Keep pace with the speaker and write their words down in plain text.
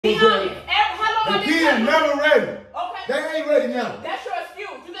honest. How long the kids never ready. Okay. They ain't ready now. That's your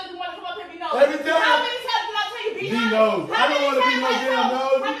excuse. You just want to come up here and be nosy. Every time. How many times did I tell you be nosy? I don't want to be no damn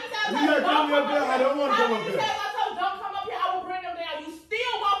nosy. How You gotta come up here. I don't want to come up many here. times I told you don't come up here, I will bring them down. You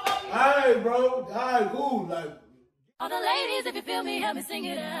still walk up here. Alright, bro. Alright, cool. Like. All the ladies, if you feel me, help me sing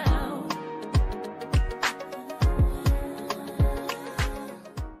it out.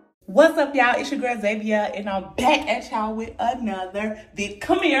 What's up, y'all? It's your girl Xavier, and I'm back at y'all with another video.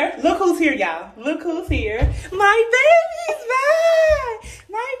 Come here. Look who's here, y'all. Look who's here. My baby's back.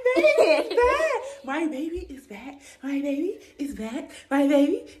 My baby is back. My baby is back. My baby is back. My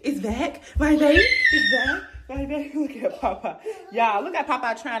baby is back. My baby is back. My baby. Look at Papa. Y'all, look at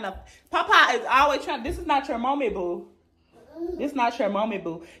Papa trying to. Papa is always trying. This is not your moment, boo. This is not your moment,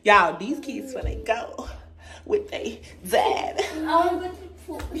 boo. Y'all, these kids finna go with they dad.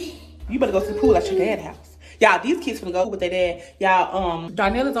 You better go to the pool at your dad's house. Y'all, these kids finna go with their dad. Y'all,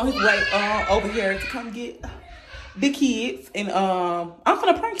 Darnell is on his way over here to come get the kids. And I'm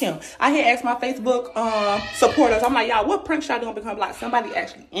finna prank him. I had asked my Facebook supporters. I'm like, y'all, what prank y'all doing? Because like somebody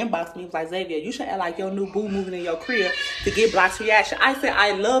actually inboxed me. It was like, Xavier, you should act like your new boo moving in your crib to get Block's reaction. I said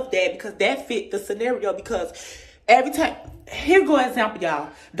I love that because that fit the scenario. Because every time, here go an example, y'all.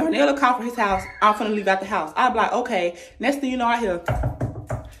 Darnell will call for his house. I'm finna leave out the house. I'll be like, okay. Next thing you know, I hear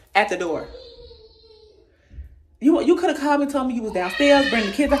at the door. You could have called me and told me you was downstairs, bring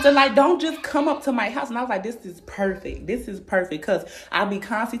the kids. I said, like, don't just come up to my house. And I was like, this is perfect. This is perfect. Because I be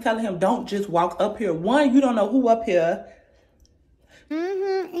constantly telling him, don't just walk up here. One, you don't know who up here.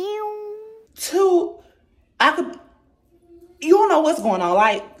 Two, you don't know what's going on.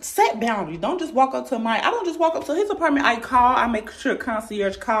 Like, set boundaries. Don't just walk up to I don't just walk up to his apartment. I call. I make sure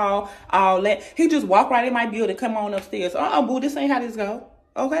concierge call, all that. He just walk right in my building, come on upstairs. Boo, this ain't how this go.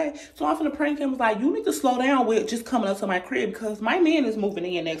 Okay? So I'm finna prank him. Like, you need to slow down with just coming up to my crib because my man is moving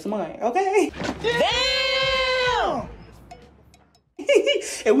in next month. Okay? Damn!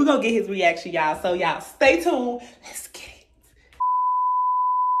 And we're gonna get his reaction, y'all. So, y'all, stay tuned. Let's get it.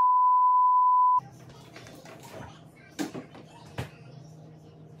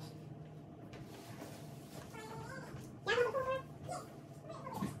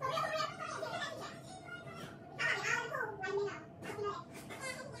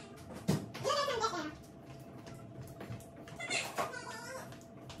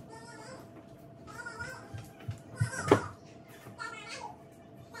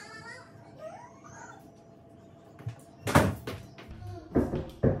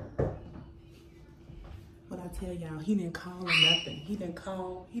 Tell y'all, he didn't call or nothing. He didn't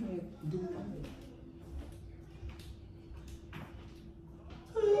call. He didn't do nothing.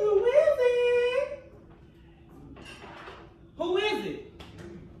 Who is it? Who is it?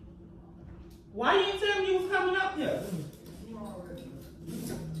 Why you didn't tell me you was coming up here?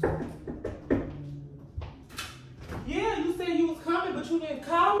 Yeah, you said you was coming, but you didn't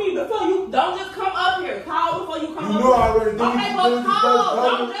call me before you. Don't just come up here. Call before you come up here. You know I already know. Okay, but call.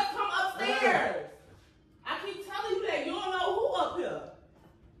 Don't just come upstairs.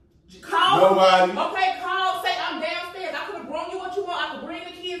 Call. Nobody. Okay, call. Say I'm downstairs. I could have brought you what you want. I could bring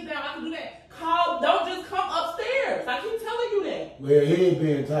the kids down. I could do that. Call. Don't just come upstairs. I keep telling you that. Well, he ain't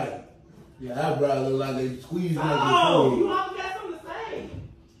being tight. Your eyebrows look like they squeezed like Oh, you always got something to say.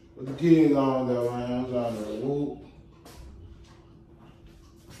 But the kids on there, man. I'm trying to whoop.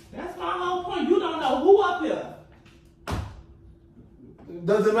 That's my whole point. You don't know who up here.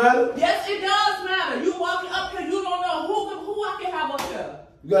 Does it matter? Yes, it does matter. You walking up here, you don't know who I can have up here.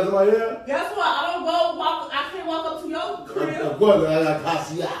 You got somebody here? Guess what? I don't go walk. I can't walk up to your crib. Of course, I got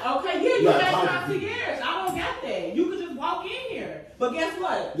concierge. Okay, yeah, you got concierge. I don't got that. You could just walk in here. But guess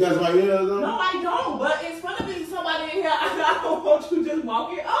what? You got somebody here or something? No, I don't. But it's gonna be somebody in here. I don't want you just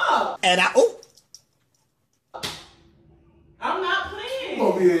walking up. And I'm not playing. Come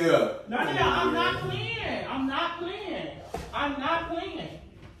over here. No, I'm not playing. I'm not playing. I'm not playing.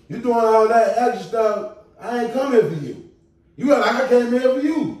 You doing all that extra stuff? I ain't coming for you. You act like I came here for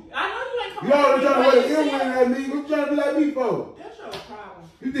you. I know you ain't coming. You already trying to wear the M-wing at me. What you trying to be like me for? That's your problem.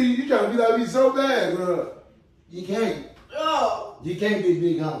 You think you trying to be like me so bad, girl? You can't. Oh. You can't be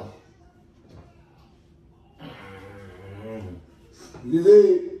big homie. You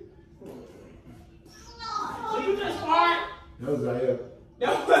see? Did you just fart? That was right here.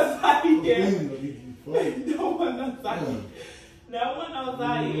 That was out here. That No one knows out here. No one knows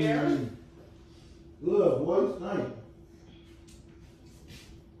out here. Look, boy, it's nice.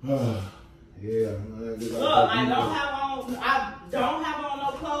 Yeah. Look, I don't have on no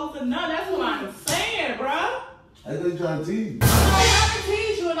clothes and none. That's what I'm saying, bruh. That's what you're trying to tease. I'm trying to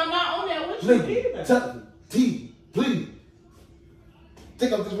tease you and I'm not on there with you either. Tease, please. Take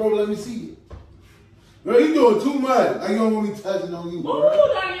take off this robe, let me see it. Girl, you doing too much. Like you don't want me touching on you.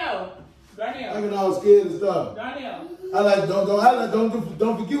 Ooh, Danielle. Danielle. I'm all scared and stuff. Danielle. I like don't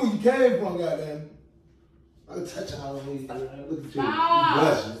forget where you came from, goddamn. I can touch all on me. Look at you.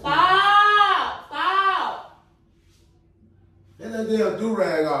 Stop. Stop. Get that damn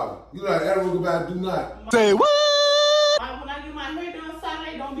do-rag off. You like Erica about do not. Say what? When I get my hair done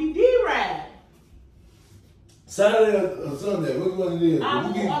Saturday, don't be D-rag. Saturday or Sunday, what it is? I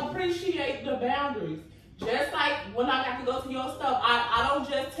will appreciate the boundaries. Just like when I got to go to your stuff, I don't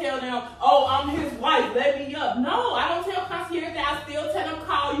just tell them, oh, I'm his wife, let me up. No, I don't tell concierge that. I still tell them,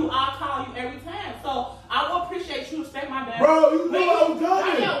 call you, I'll call you every time. So I will appreciate you respect my boundaries. Bro, you knew I was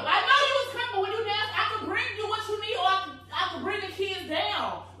coming. I know you was coming, but when you dance, I can bring you what you need, or I can bring the kids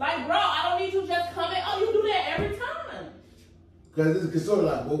down. Like, bro, I don't need you just coming. Oh, you do that every time. Because it's sort of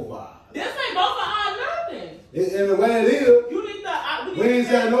like both vibes. This ain't both for all nothing. And the way it is, You need to. we ain't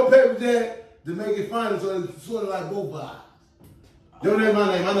saying no paper jack to make it funny, so it's sort of like both vibes. Your name, my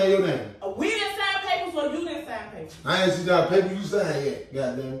name your name. We didn't sign papers, or you didn't sign papers. I ain't seen that paper you signed yet,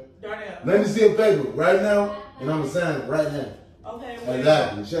 goddamn. Darnell. Let me see a paper right now, and I'm gonna sign it right now. Okay.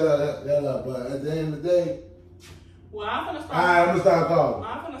 Exactly. Shut up, but at the end of the day, Well, I'm gonna start. I'm gonna start calling.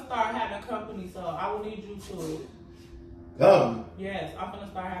 I'm gonna start having company, so I will need you to. Come. Yes, I'm gonna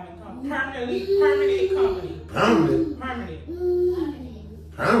start having company. Permanent company. Permanent.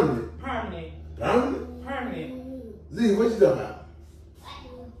 Permanent. Z, what you talking about?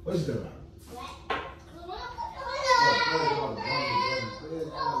 What you talking about?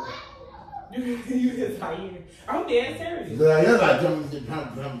 You just like, I'm dead serious. You're like,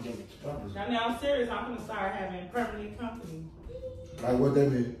 Now I'm serious. I'm gonna start having permanent company. like what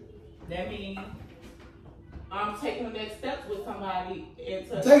that mean? That means I'm taking the next steps with somebody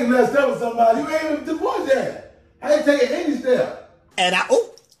into. Taking that step with somebody, you ain't even divorced yet. I ain't taking any step. And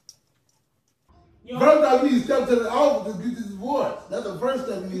You First off, you need to step to the office to get the divorce. That's the first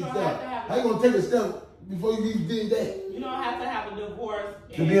step you need to You don't step. have to have How you gonna take a step before you even did that? You don't have to have a divorce.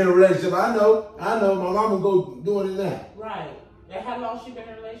 To be in a relationship, I know. My mama go doing it now. Right. And how long she been in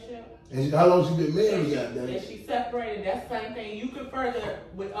a relationship? And how long she been married, goddamn? And she separated. That's the same thing. You can further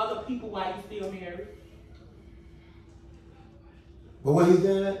with other people while you still married. But what he's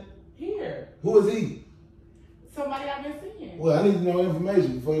doing at? Here. Who is he? Somebody I've been seeing. Well, I need to know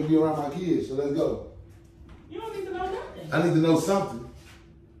information before you be around my kids, so let's go. You don't need to know nothing. I need to know something.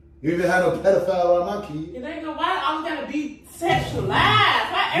 You even had a pedophile around my kids. It ain't no why I'm gonna be sexualized.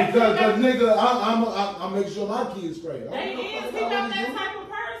 Why Because everything nigga, I'm making sure my kids straight. they is he not that type of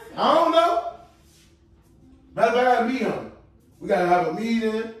person. I don't know. Matter of fact, I meet him. We gotta have a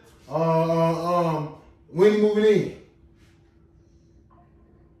meeting. When he moving in,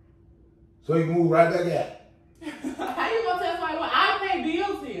 so he can move right back out. How you gonna tell somebody what I pay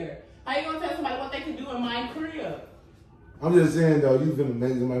bills here? How you gonna tell somebody what they can do in my crib? I'm just saying though, you finna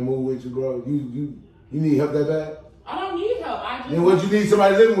make somebody move with you, bro. You need help that bad? I don't need help. I just Then what you need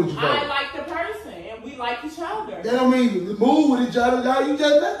somebody living with you for? I like the person and we like each other. That don't mean move with each other, y'all. You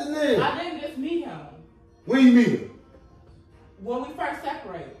just met the nigga. I didn't just meet him. When you meet him? When we first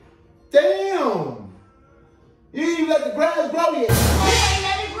separated. Damn! You ain't even let the grass grow yet. You ain't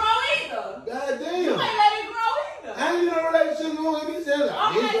let it grow either. God You damn. ain't let it grow either. I ain't in a relationship with him. He said,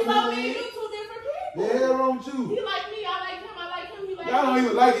 Okay, so me and you two different people. Yeah, wrong with you. He like me, I like him, I like him, he like Y'all don't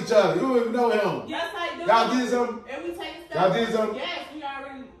even like each other. You don't even know him. Yes, I do. Y'all did something? And we take steps. Y'all did something? Yes, we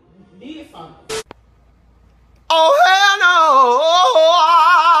already did something. oh hell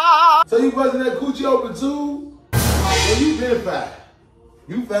no! So you busting that coochie open too? Well, you been fine.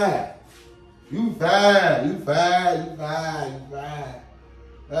 You fine. You fine.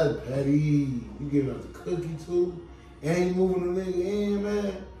 That's petty. You giving us a cookie too? And you moving the nigga in,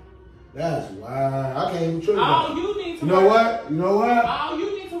 man? That's wild. I can't even trip All about it. you need to You know what? You know what? All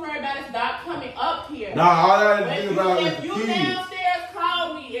you need to worry about is not coming up here. Nah, all I But had to think about is if the you key. downstairs,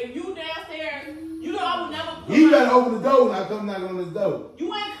 call me. If you downstairs, you know I would never put You my- better open the door when I come knocking on this door. You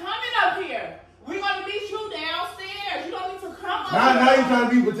ain't coming up here. We're gonna meet you downstairs. You don't need to come up Now here. you trying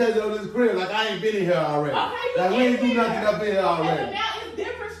to be protected on this crib like I ain't been in here already. Okay, you Like we ain't do in nothing here. up in here Okay, already. but now it's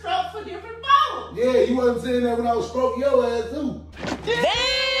different strokes for different folks. Yeah, you wasn't sitting there when I was stroking your ass too.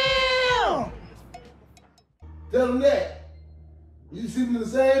 Damn! Tell them that. You see me in the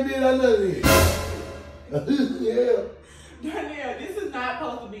same bed I love it. Yeah. Danielle, this is not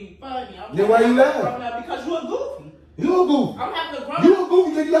supposed to be funny. I'm Then why you laughing? laughing? Because you're a goofy. You a goofy. I'm having a grown You a goofy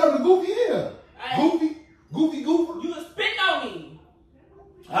because you having a goofy here. Hey. Goofy. You was spitting on me.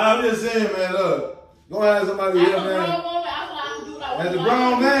 I'm just saying, man, look. Gonna have somebody As here, a grown man. woman, that's what I can do. Like, As a what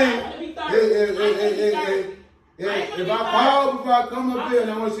grown I man, want to be 30. if I call before I come up here and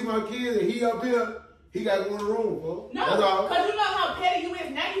want to see my kids and he up here, he got to go in the room, folks. No, that's all. because you know how petty you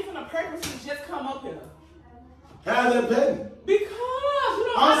is. Now you finna purposely just come up here. How's that petty? Because, you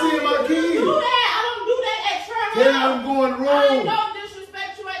know, I'm seeing my kids. Do that. I don't do that at Trey Yeah, house. I'm going in the I room. don't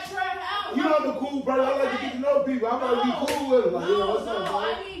disrespect you at Trey house. You know I'm a cool person. I like to get to know people. I like to be cool with them. Like, yeah, what's up, No, bro? I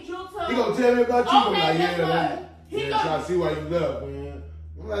need you to. He gonna tell me about you. I'm Okay, like, guess yeah, what? man. He Yeah, gonna- try to see why you left, man.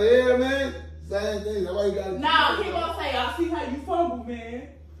 I'm like, yeah, man. Same thing. That's why you gotta. Nah, he gonna say, I see how you fumble, man.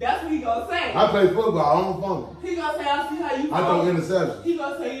 That's what he gonna say. I play football. I don't fumble. He gonna say, I see how you I fumble. throw interceptions. He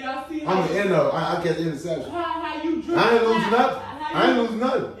gonna say, yeah, I see how I'm an endo. I catch interceptions. how you dribble. I ain't lose nothing. How I ain't you- lose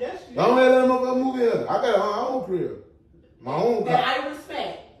nothing. Yes, you Don't let that motherfucker move here. I got my own career. My own that car. I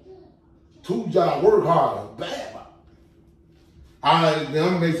respect. 2 jobs. Work hard. Bad. I'm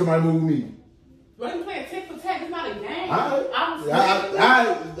gonna make somebody move me. When you playing tick for tack, it's not a game. I've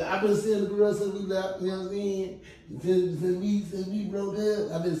been seeing the girl since we left, you know what I'm saying? Since we broke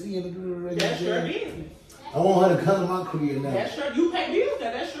up, I've been seeing the girl right now. That's your business. I want her to come to my career now. That's your, you pay bills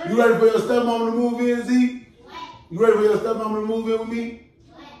there, that's your You ready for your stepmama to move in, Z? You ready for your stepmama to move in with me?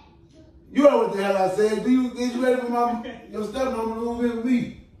 You know what the hell I said. Is you ready for your stepmama to move in with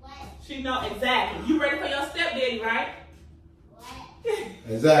me? She know exactly. You ready for your stepdaddy, right?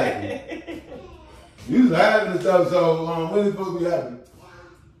 Exactly. You was having and stuff, so when is it supposed to be happening?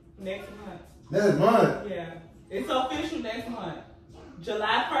 Next month. Next month. Yeah. It's official next month.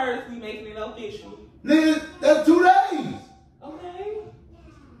 July 1st, we making it official. Nigga, that's 2 days. Okay.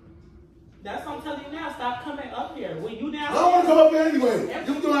 That's what I'm telling you now. Stop coming up here. When you down I don't want to come up here anyway.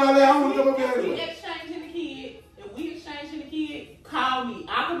 You doing all that, I don't want to come up here If we anyway. exchanging the kids, call me.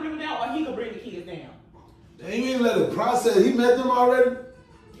 I can bring them down or he can bring the kids down. He ain't let it process. He met them already.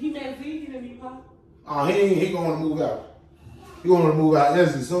 He met Z, he didn't meet Pop. Oh, he going to move out. He going to move out.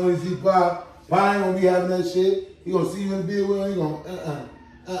 Yes, as soon as he Pop, Pop ain't going to be having that shit. He going to see you in the bed with him. He going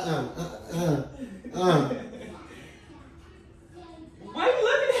Why you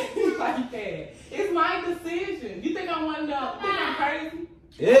looking at me like that? It's my decision. You think I want to know? Think I'm crazy?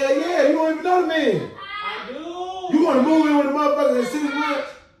 Yeah, you don't even know the man. I do. You want to move in with the motherfucker and see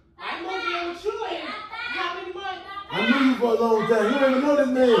what? I moved in with you in how many months? I knew you for a long time. You don't even know this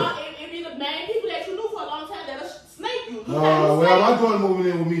man. It be the main people that you knew for a long time that'll snake you. Well, my daughter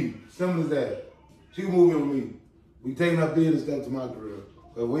moving in with me. Simple as that. She can move in with me. We taking her bed and stuff to my crib.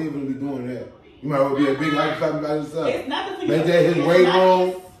 But we ain't gonna be doing that. You might well be a big house talking about himself. It's nothing for you. Make that his It's weight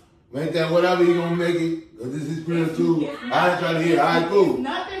nothing. room. Make that whatever he gonna make it. Cause this is crib too. I ain't trying to hear. Alright, cool. It's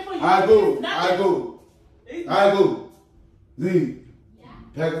nothing for you. Alright, cool. It's nothing. Alright, cool. It's Alright, cool. Z,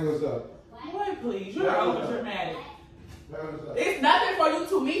 packing us up. Boy, please, you're over dramatic. Packing us up. It's nothing for you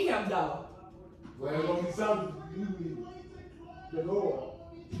to meet him though. Well, it's gonna be something you need. The Lord.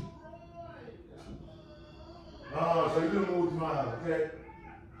 So you gonna move to my house, okay?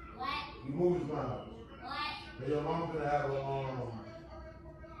 What? You move to my house. What? And your mom's gonna have a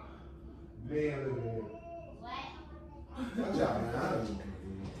man living here. What? Watch out, man. I don't know.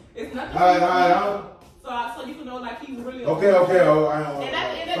 It's nothing. Alright. So you can know like he's really. Okay. And at the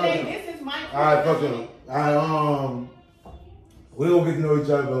end of the day, this is my. Alright, fuck him. Alright, we don't get to know each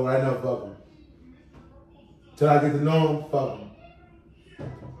other, but right now, fuck him. Till I get to know him, fuck him.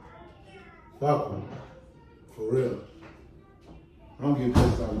 Fuck him. For real. I'm getting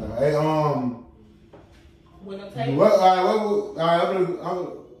pissed off now. Hey, When the table. let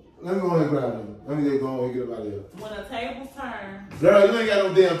me go ahead and grab him. Let me go ahead and get up out of here. When the tables turn. Girl, you ain't got no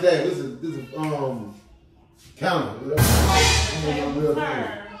damn tag. This is counter. When the tables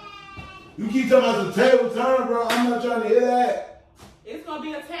turn. You keep talking about the table turn, bro. I'm not trying to hear that. It's gonna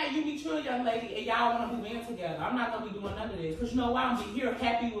be a time you meet your young lady and y'all wanna move in together. I'm not gonna be doing none of this. Cause you know why? I'm gonna be here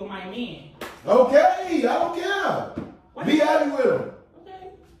happy with my man. Okay, I don't care. What Be you- happy with him. Okay.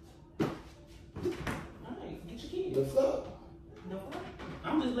 Alright, get your kids. The fuck? No problem.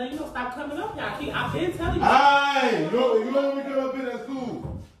 I'm just letting you know, stop coming up here. I've been telling you. Aye, you don't want me to come up here, that's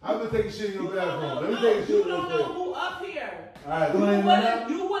cool. I'm gonna take a shit in your bathroom. Let me take a shit You in your don't know bathroom. who up here. Alright, You go ahead.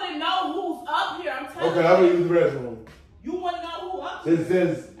 wouldn't know who's up here. I'm telling Okay, I'm gonna you. use the restroom. You wouldn't know who up here. It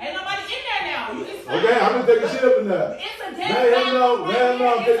says, Ain't nobody in there now. It's fine. okay, I'm gonna take a shit up in there. It's a guest Let him bathroom know, right let him know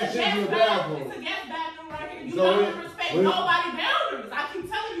I'm here. taking It's a shit in guest the bathroom. bathroom. It's a guest bathroom right here. You So don't respect when- nobody's boundaries. I keep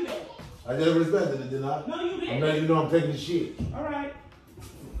telling you that. I just respected it, didn't I? No, you I'm didn't. letting you know I'm taking the shit. All right.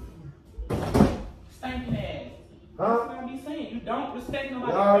 Stinking ass. Huh? That's what I be saying. You don't respect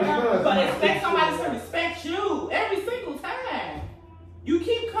nobody's No, it's boundaries, not. but expect somebody to respect you every single time. You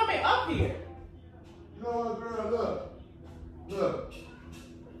keep coming up here. You know what, girl, look.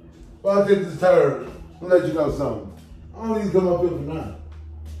 Well, I think this turd. I'm gonna let you know something. I don't need to come up here for nothing.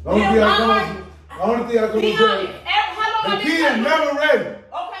 The only thing I come up Be honest. here, How long the I been kid is telling you? never ready.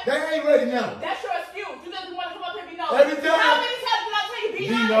 They ain't ready now. That's your excuse. You just want to come up here and be nosy. Every time. How many times did I tell you be Be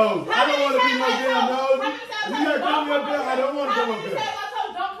nosy? nosy. I don't want to be no How many damn times nosy. I told You gotta come up here. I don't want to come up How many here. times I told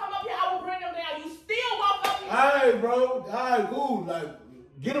you don't come up here? I will bring them down. You still walk up here. Alright, bro. Alright, cool. Like,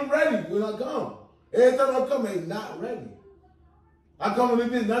 get them ready when I come. Every time I come, they not ready. I come with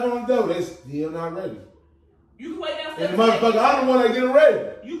this bitch, knock on the door, they still not ready. You can wait downstairs. And the motherfucker, I'm the one that get them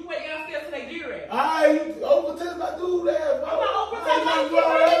ready. You can wait downstairs till they get ready. Alright, you overtake my dude there, bro. I'm not open I ain't to gonna do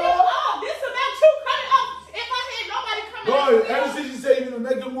all that, bro. This is about you coming up. In my head, nobody coming Boy, up. ever since you say you're gonna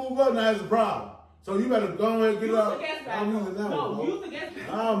make him move up, now it's a problem. So you better go ahead and get Use out. the gas back. I'm using that No, one, use the gas back.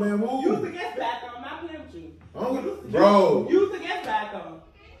 bro. Oh, man, move. Use the gas back on. I'm not playing with you. Bro. Use the gas back on.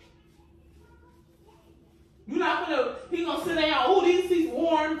 You not gonna, he gonna sit down, oh, these seats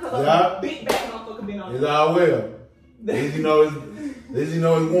warm because of Yeah. a big back motherfucker been on. It's all well. At least you know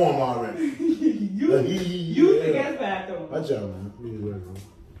it's warm already. Use the gas back on. Watch out, man.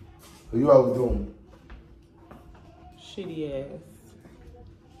 What you always doing? Shitty ass.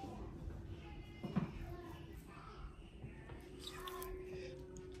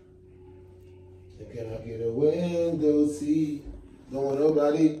 Can I get a window seat? Don't want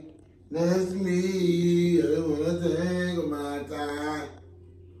nobody next to me. I don't want to take my time.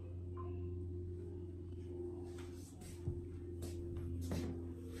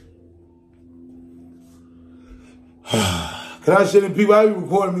 Can I shit in people? I be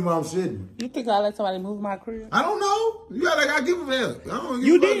recording me while I'm shitting. You think I let somebody move my crib? I don't know. You got like I give a fuck. I don't give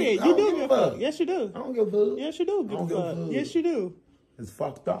You a fuck. did. I You don't do give a fuck. Yes, you do. I don't give a fuck. Yes, you do I give a don't give a fuck. fuck. Yes, you do. It's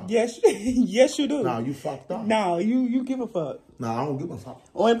fucked up. Yes, yes, you do. Nah, you fucked up. No, you give a fuck. Nah, I don't give a fuck.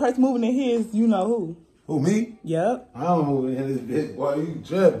 Only person moving in here is you know who. Who, me? Yep. I don't move in this bitch, boy. You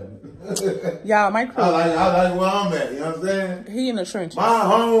tripping. Y'all, my crib. I like where I'm at. You know what I'm saying? He in the trenches. My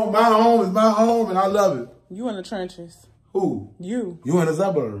home is my home, and I love it. You in the trenches. Who? You. You in the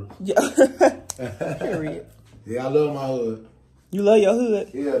suburbs? Yeah. Period. Yeah, I love my hood. You love your hood.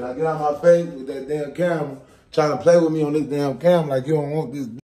 Yeah, now get out my face with that damn camera, trying to play with me on this damn camera like you don't want this.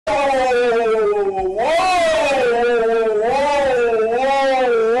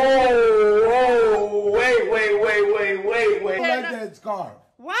 Wait. I like that scarf.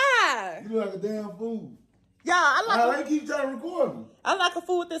 Why? You look like a damn fool. Y'all, I I keep trying to record me. like a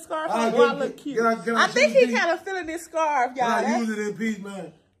fool with this scarf. I I can- look cute. can I I think shoot he these? kind of feeling this scarf, y'all. Can I That's- use it in peace,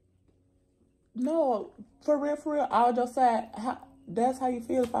 man? No, for real. All just said, that's how you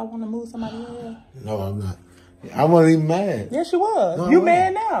feel if I want to move somebody in here? No, I'm not. I wasn't even mad. Yes, you was. No, I You wasn't.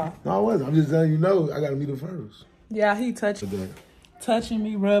 mad now? No, I wasn't. I'm just letting you know I gotta meet her first. Yeah, he touching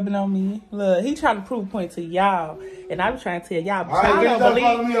me, rubbing on me. Look, he trying to prove a point to y'all, and I was trying to tell y'all, but All right, y'all bitch, don't stop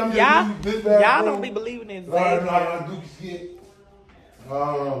following me. I'm believe. just using this bad Y'all phone. don't be believing in All right, Xavier. I do skit.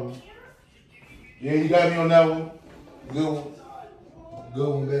 Yeah, you got me on that one. Good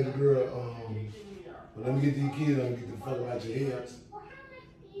one, baby girl. But let me get these kids. Let me get the fuck out your hairs,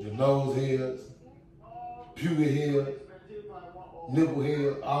 your nose hairs, pubic hair, nipple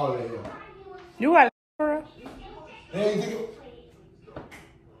hair, all that hair. You got a Hey,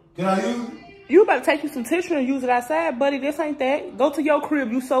 can I use it? You better take you some tissue and use it outside, buddy. This ain't that. Go to your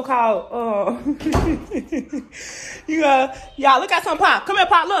crib, you so-called, y'all, look at some Pop. Come here,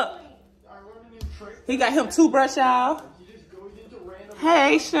 Pop, look. He got him toothbrush, y'all.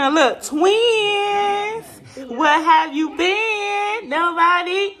 Hey, Sean, look, twins. Where have you been?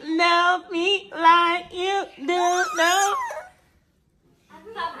 Nobody knows me like you do. No.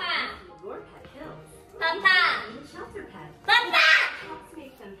 Papa. Papa. Shelter pets. Papa. Helps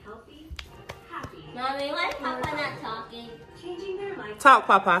make them healthy, happy, Mommy, why is Papa not talking? changing their life. Talk,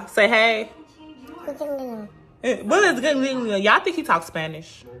 Papa. Say hey. Change yours. What is good? Y'all think he talks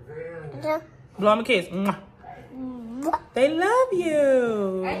Spanish? Blow him a kiss. Mwah. They love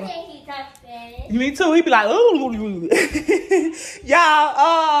you. I think he talks Spanish. Me too. He be like, ooh.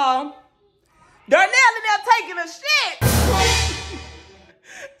 Y'all, Darnell and them taking a shit.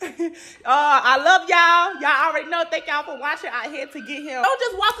 I love y'all. Y'all already know. Thank y'all for watching. I had to get him. Don't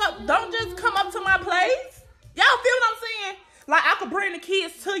just walk up. Don't just come up to my place. Y'all feel what I'm saying? Like I could bring the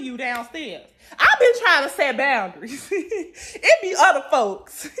kids to you downstairs. I've been trying to set boundaries. It be other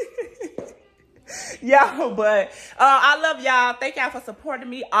folks. Y'all, but I love y'all. Thank y'all for supporting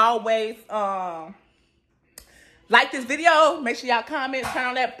me always. Like this video. Make sure y'all comment. Turn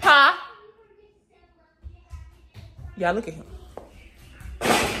on that pie. Y'all look at him.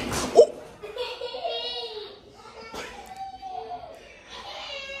 Ooh.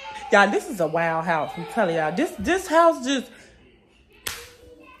 Y'all, this is a wild house. I'm telling y'all. This house just...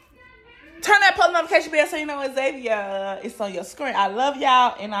 Turn that post notification bell so you know when Xavier is on your screen. I love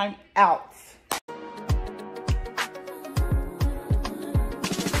y'all and I'm out.